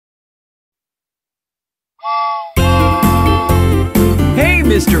Hey,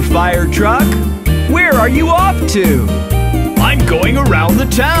 Mr. Firetruck! Where are you off to? I'm going around the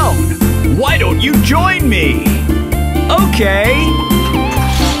town. Why don't you join me? Okay.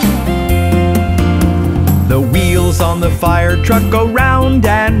 The wheels on the Firetruck go round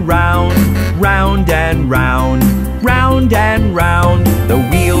and round, round and round, round and round. The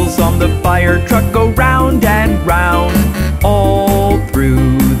wheels on the Firetruck go round and round, all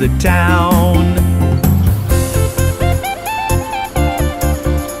through the town.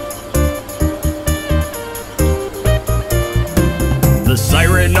 The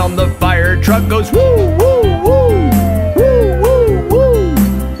siren on the Firetruck goes woo, woo, woo, woo, woo, woo,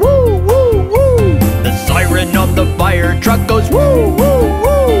 woo, woo, woo. The siren on the Firetruck goes woo, woo,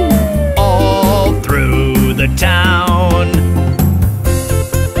 woo, all through the town.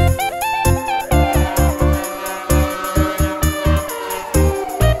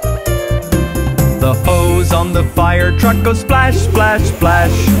 The hose on the Firetruck goes splash, splash,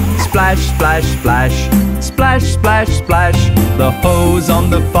 splash, splash, splash, splash, splash, splash, splash. The hose on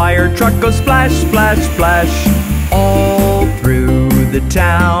the Firetruck goes splash, splash, splash, all through the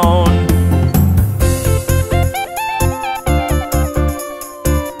town.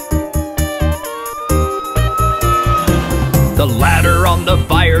 The ladder on the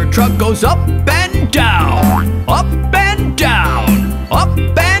Firetruck goes up and down, up and down, up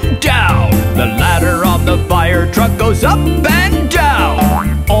and down. The ladder on the Firetruck goes up and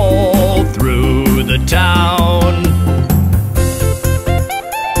down, all through the town.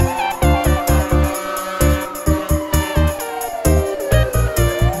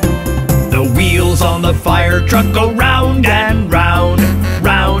 The wheels on the Firetruck go round and round,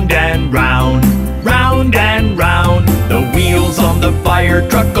 round and round, round and round. The wheels on the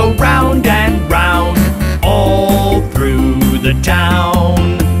Firetruck go round and